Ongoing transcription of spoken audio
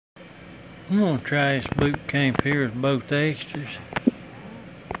I'm gonna try this boot camp here with both extras.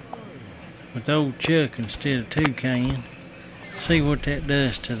 With old Chuck instead of Toucan. See what that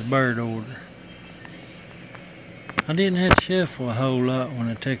does to the bird order. I didn't have to shuffle a whole lot when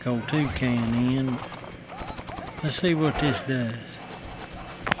I took old Toucan in. Let's see what this does.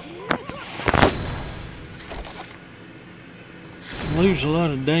 Lose a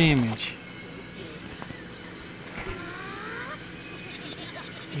lot of damage.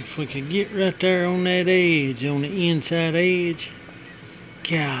 If we could get right there on that edge, on the inside edge,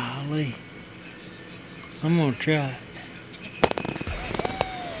 golly, I'm gonna try it.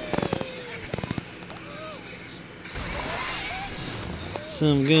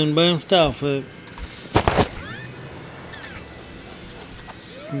 Some gun bounced off of it.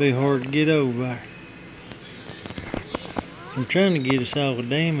 It'll be hard to get over there. I'm trying to get us all the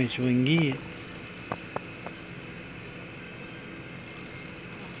damage we can get.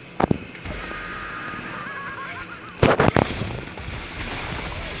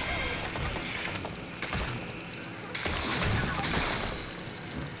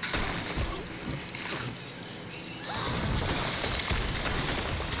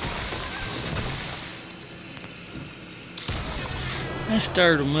 I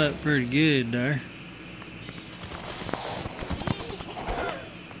stirred them up pretty good there.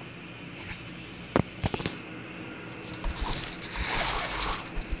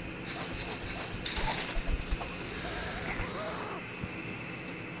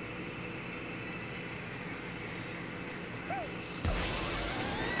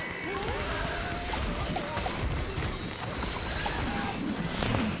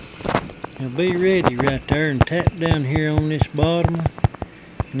 Now be ready right there and tap down here on this bottom one,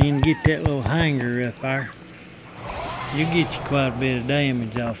 and then get that little hanger up there. You'll get you quite a bit of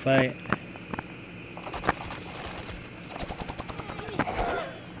damage off that.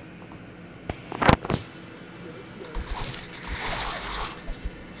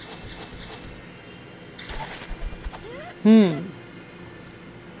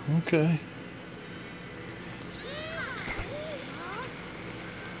 Okay.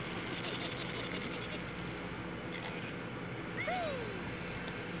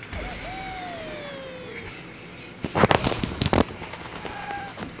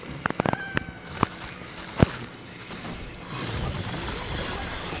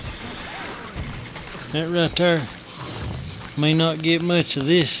 That right there may not get much of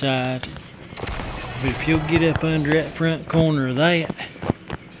this side, but if you'll get up under that front corner of that,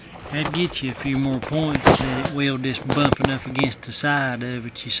 that'd get you a few more points than it will just bumping up against the side of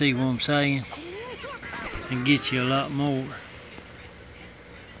it. You see what I'm saying? It'd get you a lot more.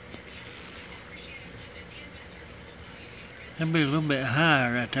 That'd be a little bit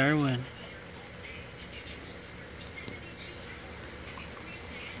higher right there, wouldn't it?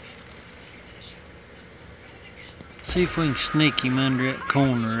 See if we can sneak him under that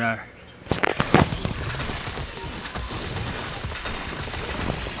corner there.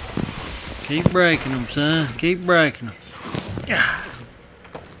 Keep breaking them, son. Keep breaking them. Yeah.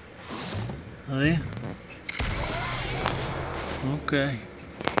 Oh, yeah? Okay.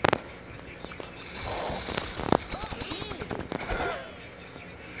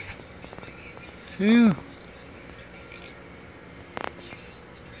 Phew.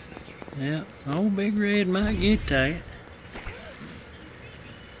 Yeah, old Big Red might get that.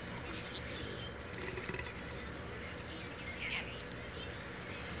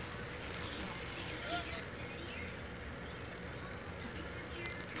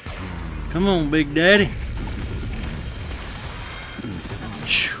 Come on, Big Daddy.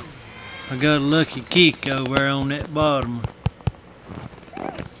 I got a lucky kick over on that bottom one.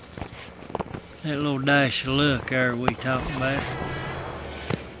 That little dash of luck there we talking about.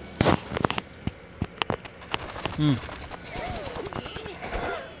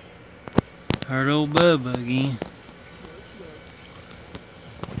 Heard old Bubba again.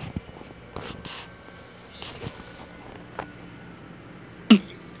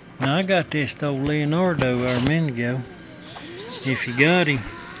 Now I got this old Leonardo there a minute ago. If you got him,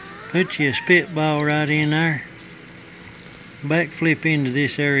 put you a spitball right in there. Backflip into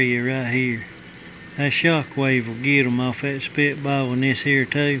this area right here. That shockwave will get them off that spitball and this here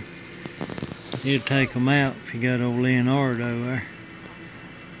too. It'll take them out if you got old Leonardo there.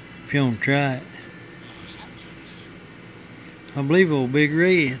 If you want to try it. I believe old Big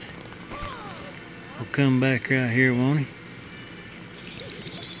Red will come back right here, won't he?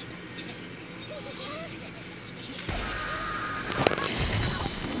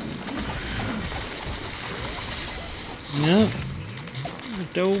 Yep.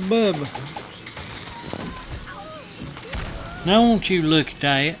 It's old Bubba. Now I want you to look at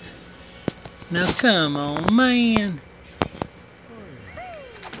that. Now come on, man.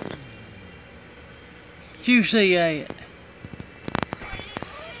 Did you see that?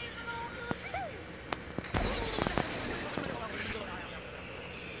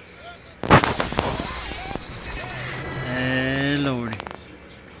 Lordy.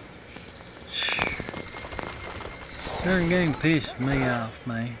 Darn game pisses me off,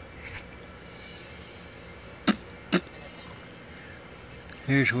 man.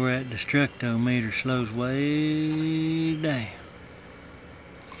 Here's where that destructometer slows way down.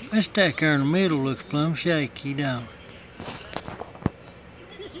 That stack there in the middle looks plumb shaky, don't it?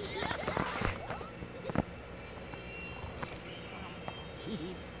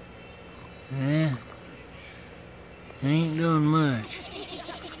 Yeah. Ain't doing much.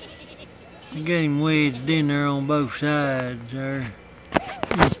 I got him wedged in there on both sides there.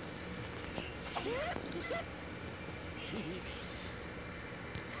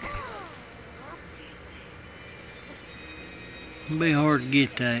 It'll be hard to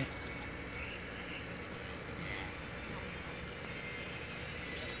get that.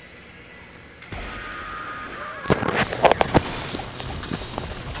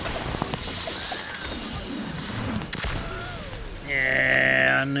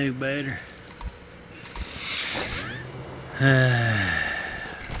 Yeah, I knew better.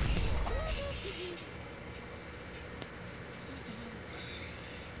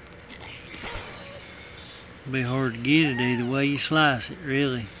 It'll be hard to get it either way you slice it,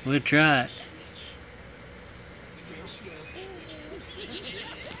 really. We'll try it.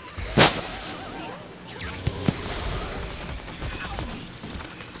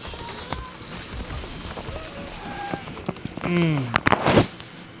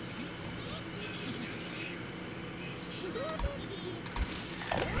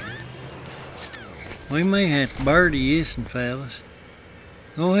 We may have to birdie this one, fellas.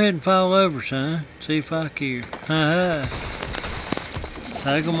 Go ahead and fall over, son. See if I care. Ha ha.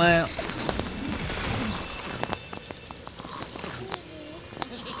 Take them out.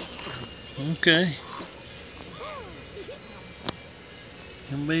 Okay.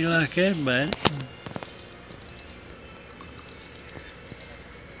 Don't be like that about it.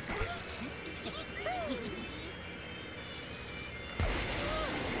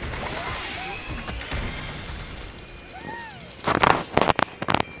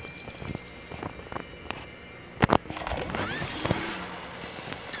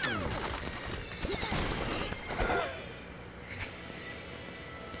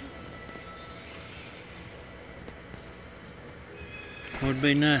 Would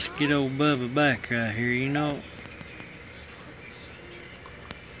be nice to get old Bubba back right here, you know.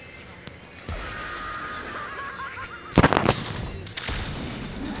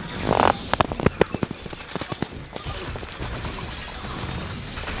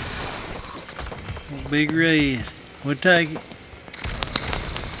 Big red. We'll take it.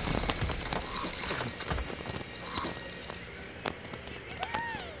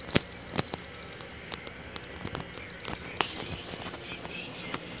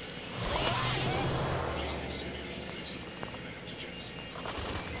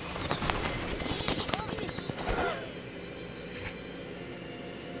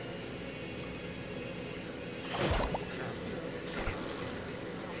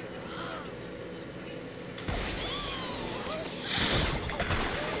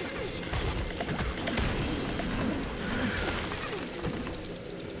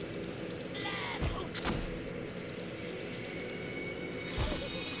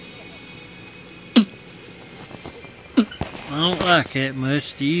 I don't like that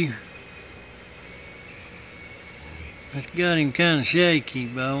much, do you? It's got him kind of shaky,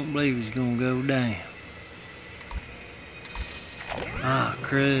 but I don't believe he's gonna go down. Ah,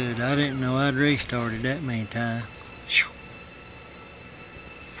 crud. I didn't know I'd restarted that many times.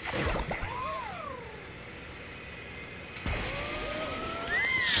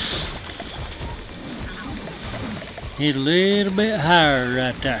 Hit a little bit higher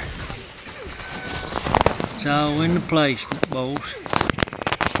right there. It's all in the placement, boys.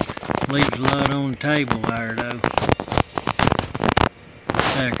 Leaves a lot on the table there, though.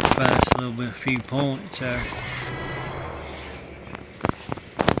 Sacrifice a little bit, a few points there.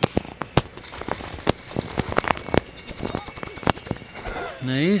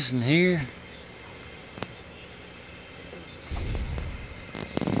 Now this in here.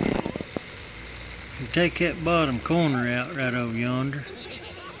 You take that bottom corner out right over yonder.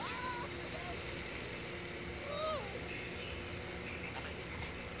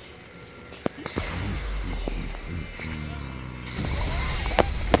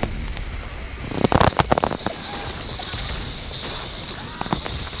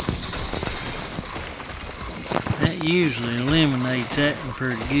 That usually eliminates that one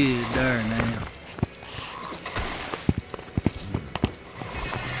pretty good there now.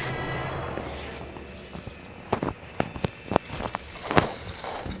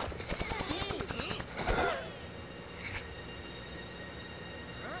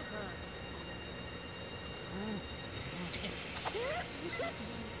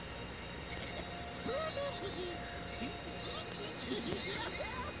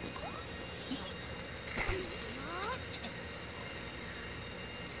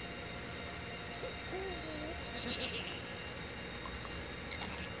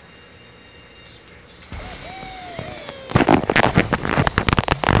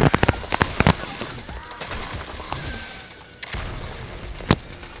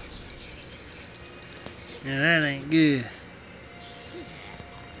 Now that ain't good.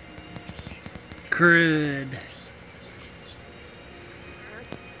 Crud.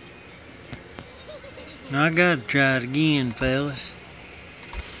 Now I gotta try it again, fellas.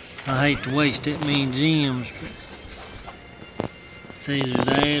 I hate to waste that many gems, but it's either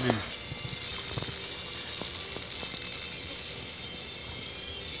that or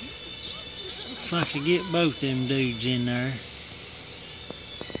if I could get both them dudes in there.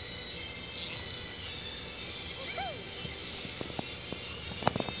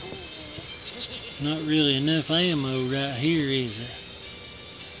 Not really enough ammo right here, is it?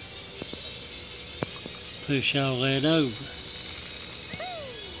 Push all that over.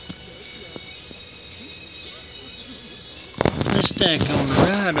 This stack on the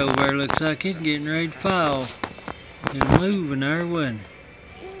right over there looks like it's getting ready to fall. It's moving there, wasn't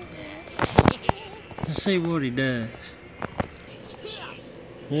it? Let's see what he does.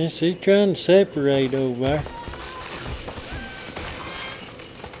 Yes, he's trying to separate over there.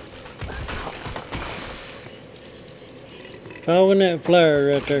 Fall in that flower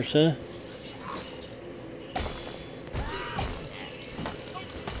right there, son.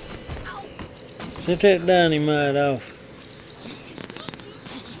 Set that dynamite off.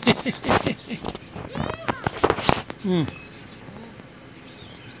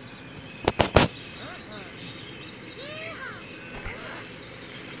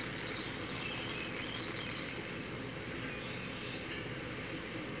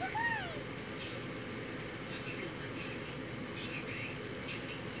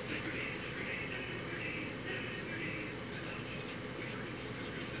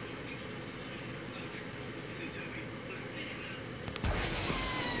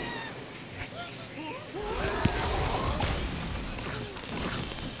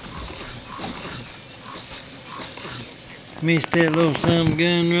 Missed that little some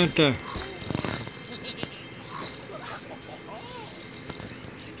gun right there.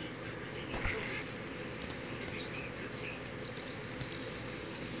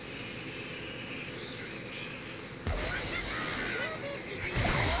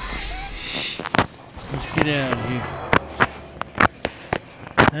 Let's get out of here.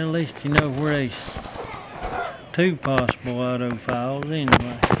 At least you know where there's two possible auto files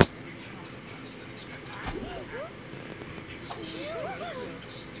anyway.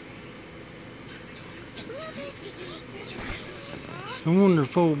 I wonder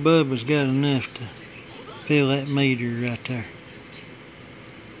if old Bubba's got enough to fill that meter right there.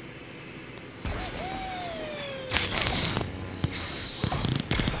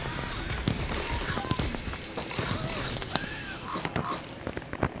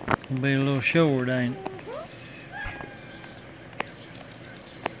 It'll be a little short, ain't it?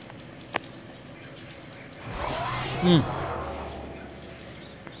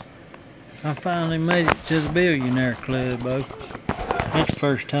 I finally made it to the Billionaire Club, though. That's the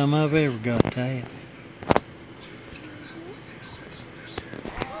first time I've ever got that.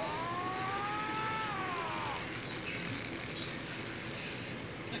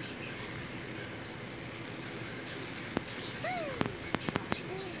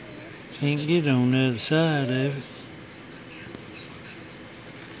 Can't get on the other side of it.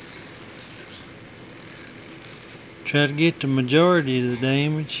 Try to get the majority of the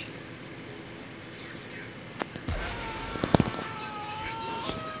damage.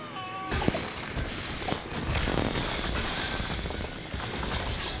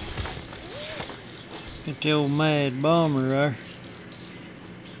 Get the old mad bomber there.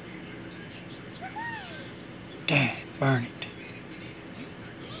 Dang, burn it.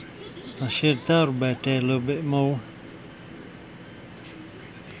 I should have thought about that a little bit more.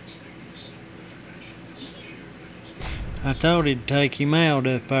 I thought it'd take him out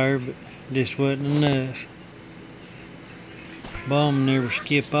up there, but this wasn't enough. Bomb never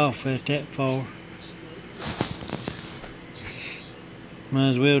skip off at that far. Might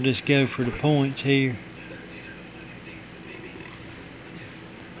as well just go for the points here.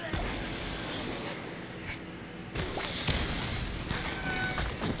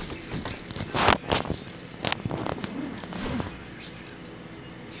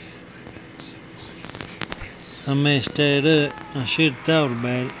 I messed that up. I should have thought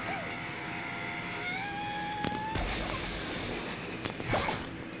about it.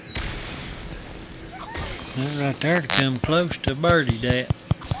 That right there to come close to birdie that.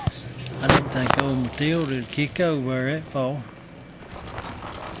 I didn't think old Matilda would kick over that far.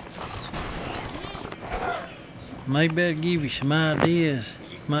 Maybe that'll give you some ideas.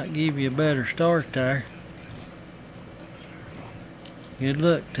 Might give you a better start there. Good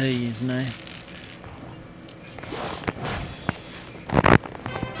luck to you now.